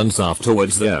silence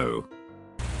afterwards though.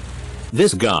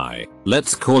 This guy,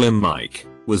 let's call him Mike,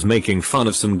 was making fun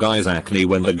of some guy's acne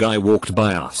when the guy walked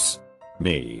by us.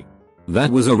 Me.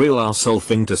 That was a real arsehole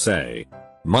thing to say.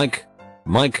 Mike,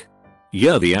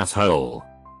 you're the asshole.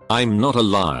 I'm not a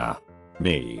liar.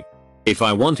 Me. If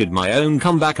I wanted my own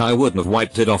comeback I wouldn't have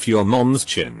wiped it off your mom's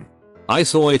chin. I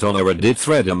saw it on a Reddit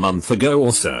thread a month ago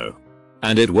or so.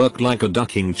 And it worked like a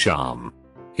ducking charm.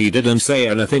 He didn't say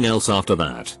anything else after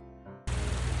that.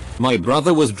 My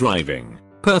brother was driving,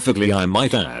 perfectly I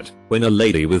might add, when a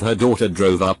lady with her daughter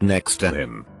drove up next to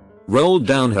him. Rolled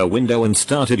down her window and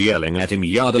started yelling at him,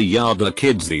 yada yada,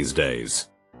 kids these days.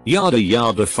 Yada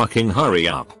yada, fucking hurry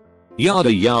up.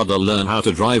 Yada yada, learn how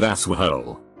to drive,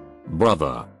 asshole.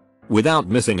 Brother, without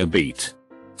missing a beat,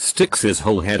 sticks his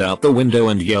whole head out the window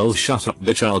and yells, shut up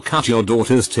bitch, I'll cut your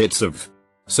daughter's tits off.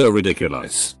 So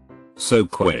ridiculous. So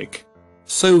quick.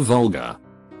 So vulgar.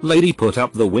 Lady put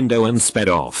up the window and sped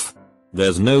off.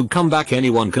 There's no comeback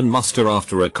anyone can muster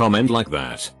after a comment like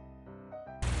that.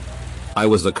 I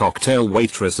was a cocktail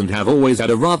waitress and have always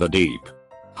had a rather deep,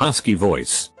 husky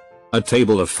voice. A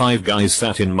table of 5 guys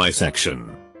sat in my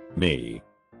section. Me.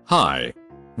 Hi.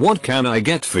 What can I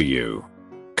get for you?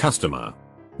 Customer.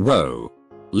 Whoa.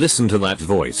 Listen to that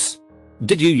voice.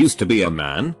 Did you used to be a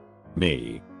man?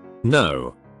 Me.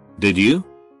 No. Did you?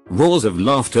 Roars of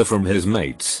laughter from his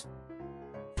mates.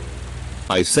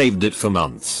 I saved it for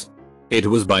months. It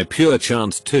was by pure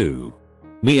chance too.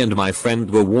 Me and my friend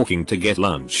were walking to get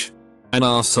lunch. An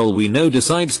arsehole we know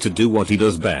decides to do what he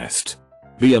does best.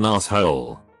 Be an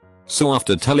asshole. So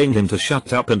after telling him to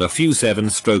shut up and a few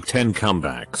 7/10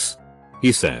 comebacks,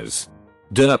 he says,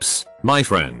 "Derps, my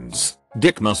friends,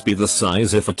 dick must be the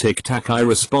size of a tic tac." I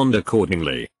respond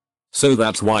accordingly. "So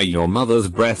that's why your mother's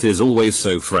breath is always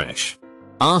so fresh."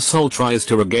 Arsehole tries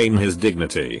to regain his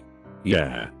dignity.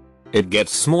 Yeah. It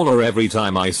gets smaller every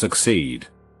time I succeed.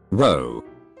 Whoa.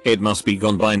 It must be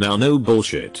gone by now, no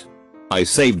bullshit. I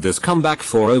saved this comeback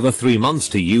for over 3 months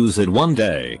to use it one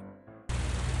day.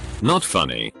 Not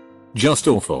funny. Just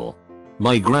awful.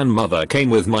 My grandmother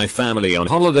came with my family on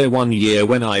holiday one year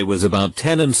when I was about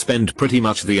 10 and spent pretty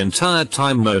much the entire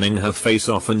time moaning her face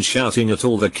off and shouting at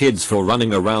all the kids for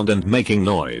running around and making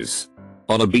noise.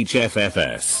 On a beach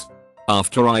FFS.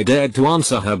 After I dared to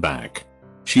answer her back,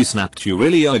 she snapped, "You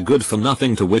really are good for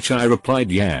nothing," to which I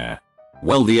replied, "Yeah.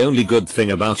 Well, the only good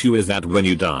thing about you is that when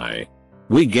you die,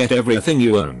 we get everything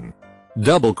you own."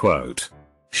 Double quote.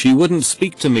 She wouldn't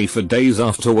speak to me for days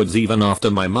afterwards, even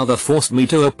after my mother forced me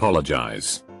to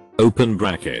apologize. Open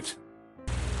bracket.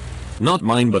 Not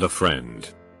mine but a friend.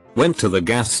 Went to the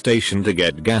gas station to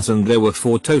get gas and there were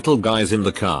 4 total guys in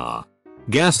the car.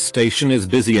 Gas station is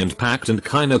busy and packed and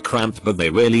kinda cramped, but they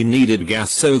really needed gas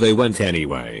so they went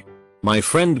anyway. My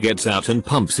friend gets out and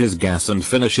pumps his gas and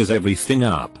finishes everything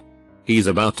up. He's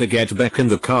about to get back in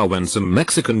the car when some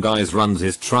Mexican guys runs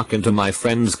his truck into my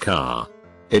friend's car.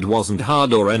 It wasn't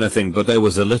hard or anything, but there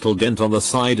was a little dent on the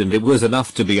side and it was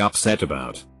enough to be upset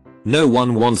about. No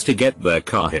one wants to get their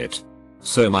car hit.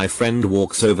 So my friend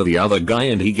walks over the other guy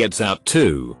and he gets out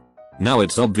too. Now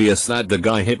it's obvious that the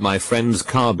guy hit my friend's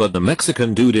car, but the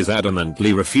Mexican dude is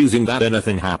adamantly refusing that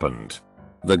anything happened.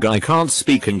 The guy can't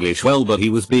speak English well, but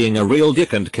he was being a real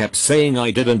dick and kept saying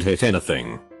I didn't hit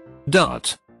anything.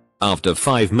 After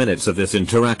 5 minutes of this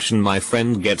interaction, my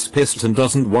friend gets pissed and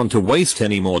doesn't want to waste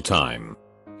any more time.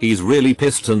 He's really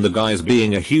pissed and the guy's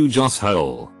being a huge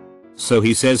asshole. So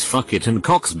he says fuck it and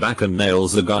cocks back and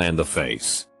nails the guy in the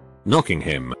face, knocking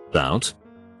him out,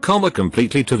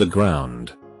 completely to the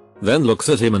ground. Then looks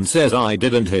at him and says I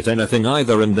didn't hit anything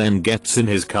either, and then gets in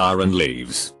his car and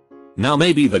leaves. Now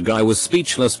maybe the guy was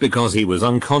speechless because he was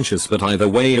unconscious, but either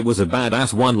way it was a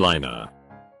badass one-liner.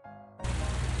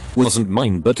 Wasn't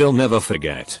mine, but I'll never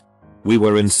forget. We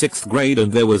were in 6th grade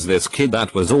and there was this kid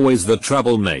that was always the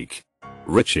troublemaker.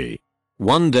 Richie.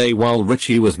 One day while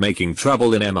Richie was making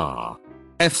trouble in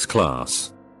F's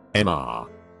class,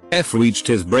 F reached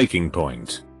his breaking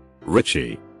point.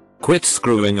 Richie, quit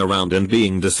screwing around and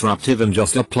being disruptive and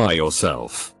just apply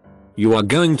yourself. You are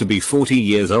going to be 40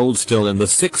 years old still in the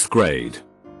 6th grade.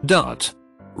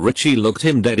 Richie looked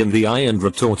him dead in the eye and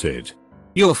retorted,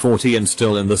 "You're 40 and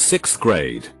still in the 6th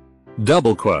grade."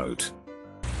 Double quote.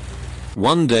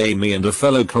 One day me and a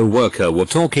fellow co-worker were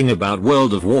talking about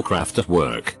World of Warcraft at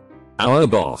work. Our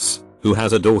boss, who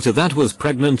has a daughter that was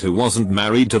pregnant who wasn't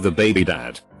married to the baby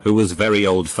dad, who was very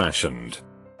old-fashioned,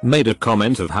 made a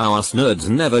comment of how us nerds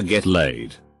never get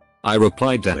laid. I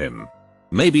replied to him,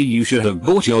 "Maybe you should have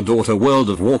bought your daughter World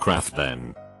of Warcraft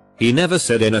then." He never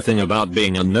said anything about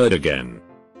being a nerd again.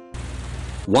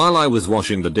 While I was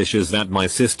washing the dishes that my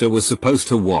sister was supposed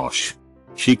to wash,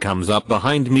 she comes up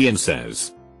behind me and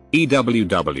says,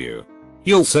 "EWW.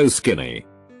 You're so skinny."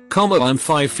 I'm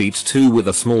 5'2" with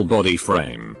a small body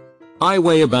frame. I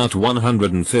weigh about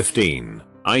 115.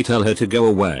 I tell her to go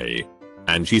away,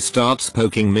 and she starts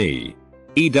poking me.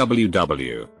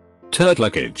 "EWW.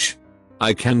 Turtleckage.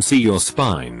 I can see your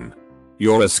spine.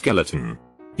 You're a skeleton.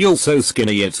 You're so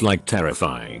skinny it's like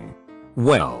terrifying."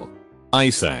 "Well," I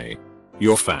say,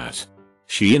 "you're fat."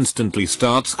 She instantly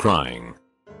starts crying.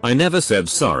 I never said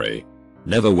sorry.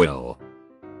 Never will.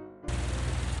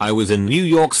 I was in New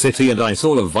York City and I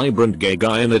saw a vibrant gay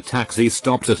guy in a taxi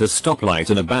stopped at a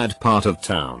stoplight in a bad part of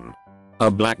town. A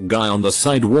black guy on the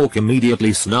sidewalk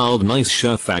immediately snarled, "Nice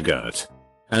shirt, faggot."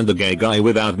 And the gay guy,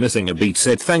 without missing a beat,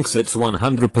 said, "Thanks, it's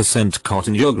 100%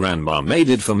 cotton, your grandma made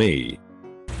it for me."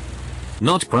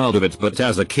 Not proud of it, but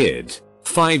as a kid,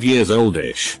 5 years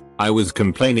oldish, I was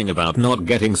complaining about not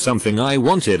getting something I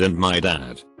wanted, and my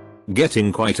dad,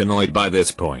 getting quite annoyed by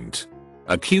this point,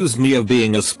 accused me of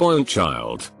being a spoiled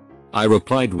child. I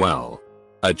replied, "Well,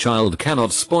 a child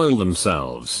cannot spoil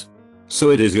themselves.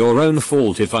 So it is your own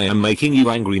fault if I am making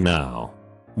you angry now."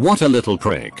 What a little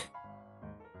prick.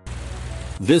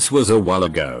 This was a while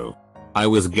ago. I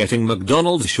was getting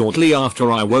McDonald's shortly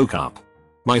after I woke up.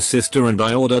 My sister and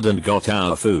I ordered and got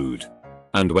our food,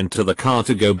 and went to the car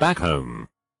to go back home.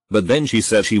 But then she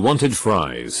said she wanted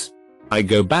fries. I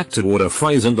go back to order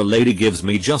fries and the lady gives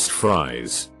me just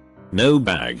fries. No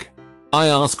bag. I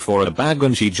ask for a bag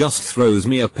and she just throws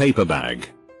me a paper bag.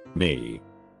 Me,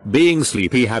 being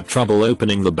sleepy, had trouble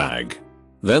opening the bag.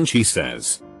 Then she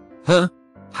says, "Huh?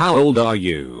 How old are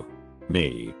you?"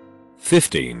 Me,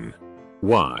 15.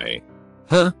 Why?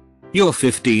 Huh? You're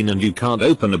 15 and you can't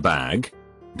open a bag?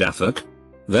 Da fuck?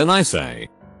 Then I say,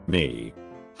 me,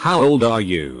 how old are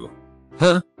you?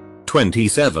 Huh?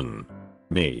 27.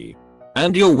 Me,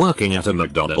 and you're working at a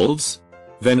McDonald's?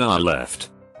 Then I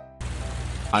left.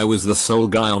 I was the sole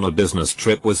guy on a business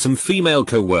trip with some female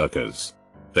co-workers.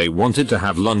 They wanted to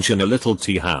have lunch in a little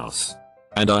tea house,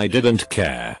 and I didn't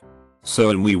care. So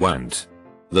in we went.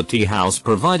 The tea house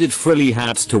provided frilly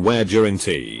hats to wear during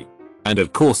tea. And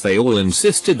of course they all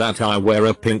insisted that I wear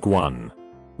a pink one.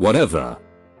 Whatever.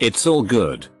 It's all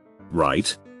good.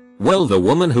 Right? Well, the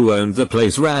woman who owned the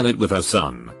place ran it with her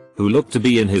son, who looked to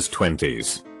be in his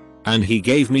 20s. And he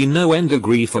gave me no end of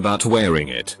grief about wearing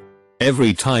it.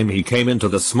 Every time he came into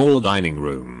the small dining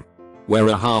room, where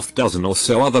a half dozen or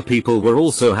so other people were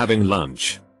also having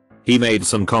lunch, he made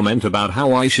some comment about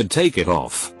how I should take it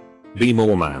off, be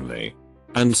more manly,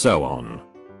 and so on.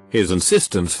 His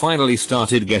insistence finally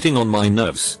started getting on my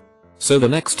nerves. So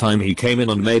the next time he came in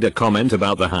and made a comment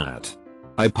about the hat,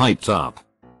 I piped up,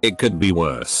 "It could be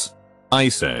worse." I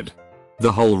said.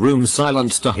 The whole room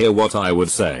silenced to hear what I would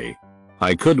say.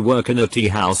 "I could work in a tea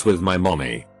house with my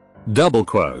mommy." Double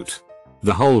quote.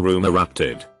 The whole room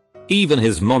erupted. Even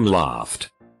his mom laughed.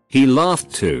 He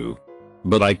laughed too.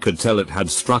 But I could tell it had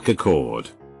struck a chord.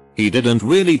 He didn't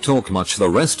really talk much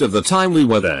the rest of the time we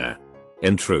were there.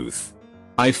 In truth,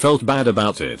 I felt bad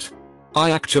about it.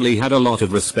 I actually had a lot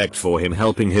of respect for him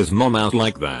helping his mom out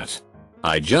like that.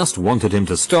 I just wanted him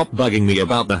to stop bugging me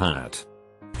about the hat.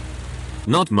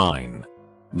 Not mine,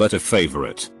 but a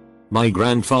favorite. My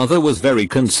grandfather was very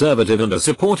conservative and a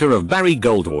supporter of Barry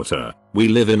Goldwater. We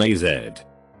live in AZ.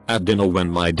 At dinner when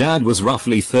my dad was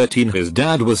roughly 13, his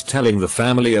dad was telling the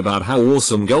family about how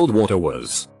awesome Goldwater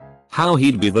was, how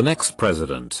he'd be the next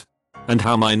president, and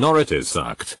how minorities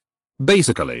sucked.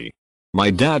 Basically, my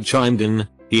dad chimed in,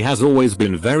 "He has always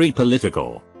been very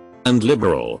political and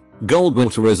liberal.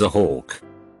 Goldwater is a hawk.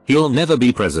 He'll never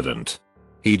be president.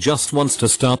 He just wants to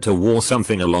start a war,"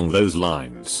 something along those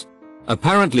lines.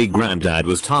 Apparently granddad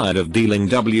was tired of dealing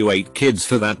W8 kids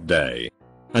for that day,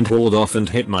 and hauled off and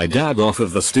hit my dad off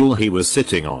of the stool he was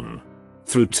sitting on.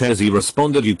 Through tears he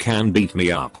responded, "You can beat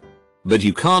me up, but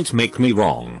you can't make me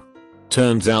wrong."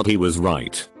 Turns out he was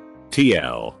right.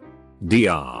 TL.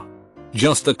 DR.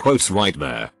 Just the quotes right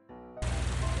there.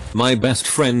 My best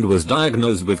friend was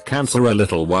diagnosed with cancer a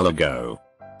little while ago.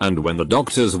 And when the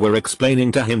doctors were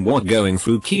explaining to him what going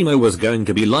through chemo was going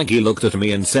to be like, he looked at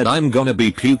me and said, "I'm gonna be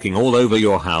puking all over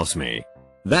your house." Me.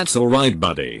 "That's alright,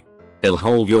 buddy. I'll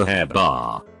hold your hair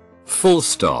bar." Full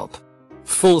stop.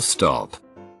 Full stop.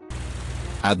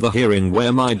 At the hearing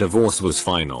where my divorce was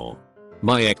final,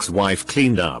 my ex-wife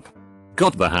cleaned up,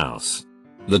 got the house.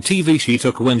 The TV she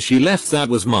took when she left, that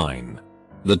was mine.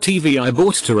 The TV I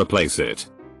bought to replace it.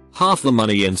 Half the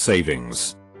money in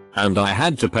savings. And I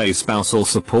had to pay spousal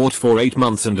support for 8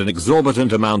 months and an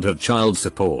exorbitant amount of child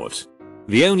support.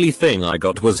 The only thing I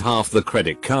got was half the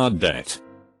credit card debt.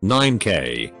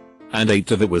 $9K. And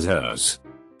 8 of it was hers.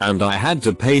 And I had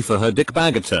to pay for her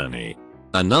dickbag attorney.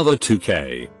 Another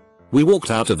 $2K. We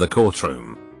walked out of the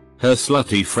courtroom. Her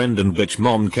slutty friend and bitch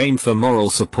mom came for moral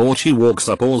support. She walks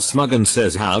up all smug and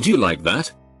says, "How'd you like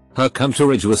that?" Her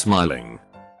cunterage was smiling.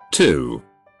 2.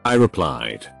 I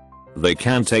replied, "They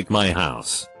can take my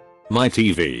house, my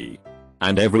TV,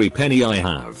 and every penny I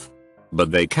have.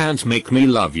 But they can't make me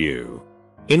love you."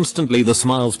 Instantly the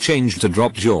smiles changed to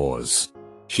dropped jaws.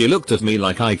 She looked at me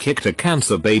like I kicked a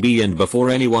cancer baby, and before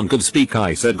anyone could speak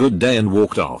I said good day and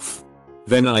walked off.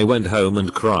 Then I went home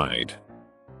and cried.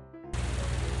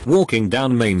 Walking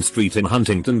down Main Street in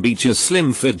Huntington Beach's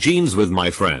slim fit jeans with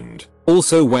my friend,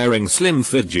 also wearing slim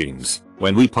fit jeans,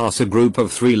 when we pass a group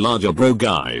of 3 larger bro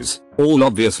guys, all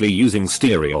obviously using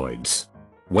steroids.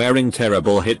 Wearing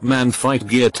terrible Hitman fight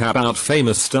gear, tap out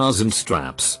famous stars and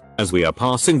straps. As we are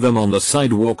passing them on the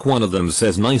sidewalk, one of them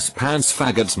says nice pants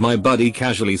faggots. My buddy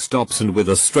casually stops and with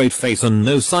a straight face and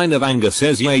no sign of anger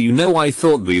says, yeah, you know, I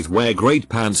thought these were great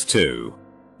pants too.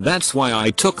 That's why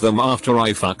I took them after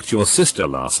I fucked your sister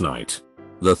last night.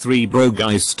 The 3 bro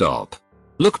guys stop,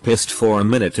 look pissed for a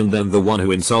minute, and then the one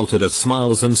who insulted us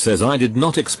smiles and says, I did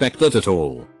not expect that at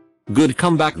all. Good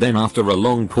comeback. Then after a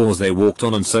long pause they walked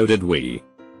on and so did we.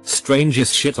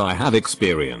 Strangest shit I have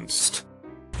experienced.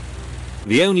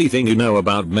 The only thing you know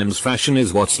about men's fashion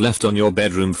is what's left on your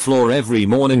bedroom floor every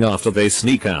morning after they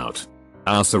sneak out.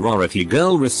 Our sorority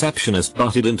girl receptionist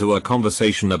butted into a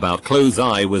conversation about clothes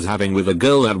I was having with a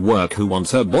girl at work who wants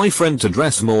her boyfriend to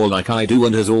dress more like I do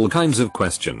and has all kinds of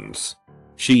questions.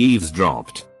 She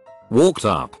eavesdropped, walked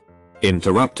up,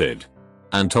 interrupted,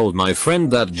 and told my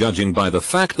friend that judging by the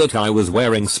fact that I was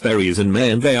wearing Sperry's in May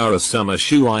and they are a summer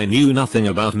shoe, I knew nothing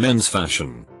about men's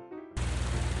fashion.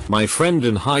 My friend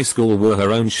in high school wore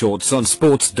her own shorts on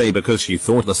sports day because she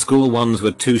thought the school ones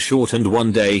were too short, and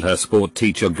one day her sport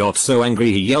teacher got so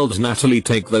angry he yelled, Natalie,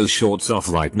 take those shorts off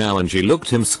right now, and she looked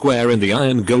him square in the eye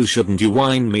and goes, shouldn't you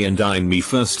wine me and dine me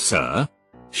first, sir?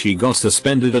 She got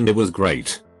suspended and it was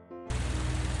great.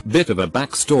 Bit of a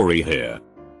backstory here.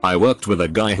 I worked with a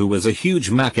guy who was a huge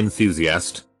Mac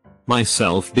enthusiast.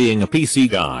 Myself being a PC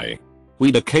guy.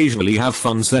 We'd occasionally have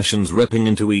fun sessions ripping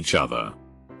into each other.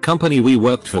 Company we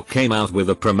worked for came out with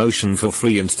a promotion for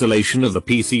free installation of the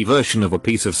PC version of a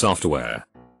piece of software.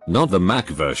 Not the Mac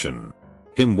version.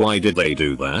 Him, why did they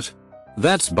do that?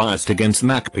 That's biased against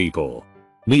Mac people.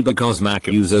 Me, because Mac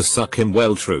users suck. Him,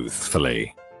 well,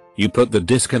 truthfully. You put the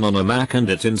disk in on a Mac and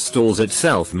it installs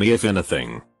itself. Me, if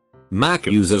anything. Mac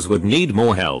users would need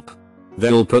more help.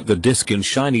 They'll put the disk in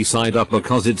shiny side up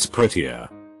because it's prettier.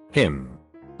 Him.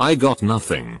 I got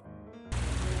nothing.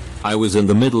 I was in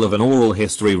the middle of an oral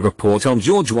history report on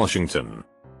George Washington.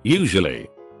 Usually,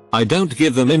 I don't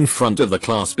give them in front of the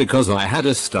class because I had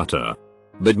a stutter.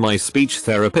 But my speech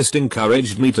therapist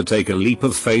encouraged me to take a leap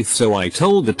of faith, so I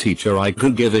told the teacher I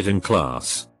could give it in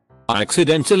class. I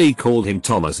accidentally called him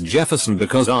Thomas Jefferson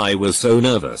because I was so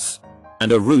nervous.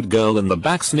 And a rude girl in the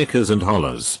back snickers and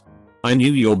hollers, I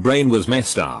knew your brain was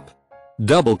messed up.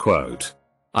 Double quote.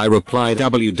 I replied,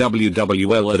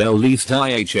 WWWL, at least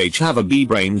IHH have a B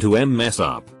brain to M mess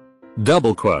up.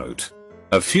 Double quote.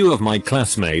 A few of my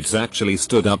classmates actually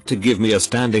stood up to give me a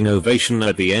standing ovation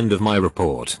at the end of my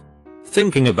report.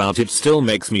 Thinking about it still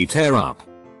makes me tear up.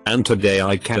 And today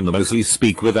I can mostly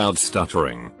speak without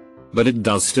stuttering. But it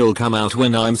does still come out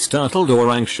when I'm startled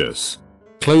or anxious.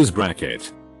 Close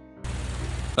bracket.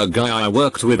 A guy I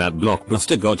worked with at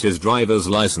Blockbuster got his driver's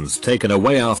license taken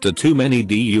away after too many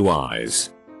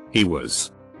DUIs. He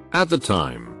was, at the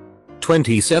time,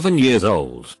 27 years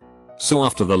old. So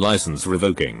after the license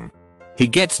revoking, he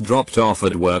gets dropped off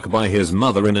at work by his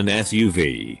mother in an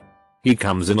SUV. He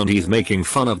comes in and he's making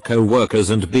fun of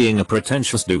co-workers and being a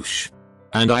pretentious douche.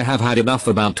 And I have had enough.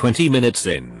 About 20 minutes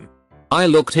in, I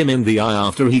looked him in the eye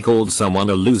after he called someone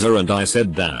a loser and I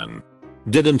said, Dan,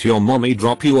 didn't your mommy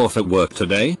drop you off at work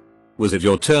today? Was it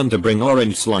your turn to bring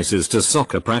orange slices to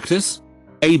soccer practice?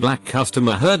 A black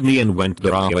customer heard me and went,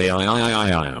 I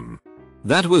am.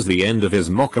 That was the end of his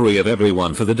mockery of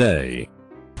everyone for the day.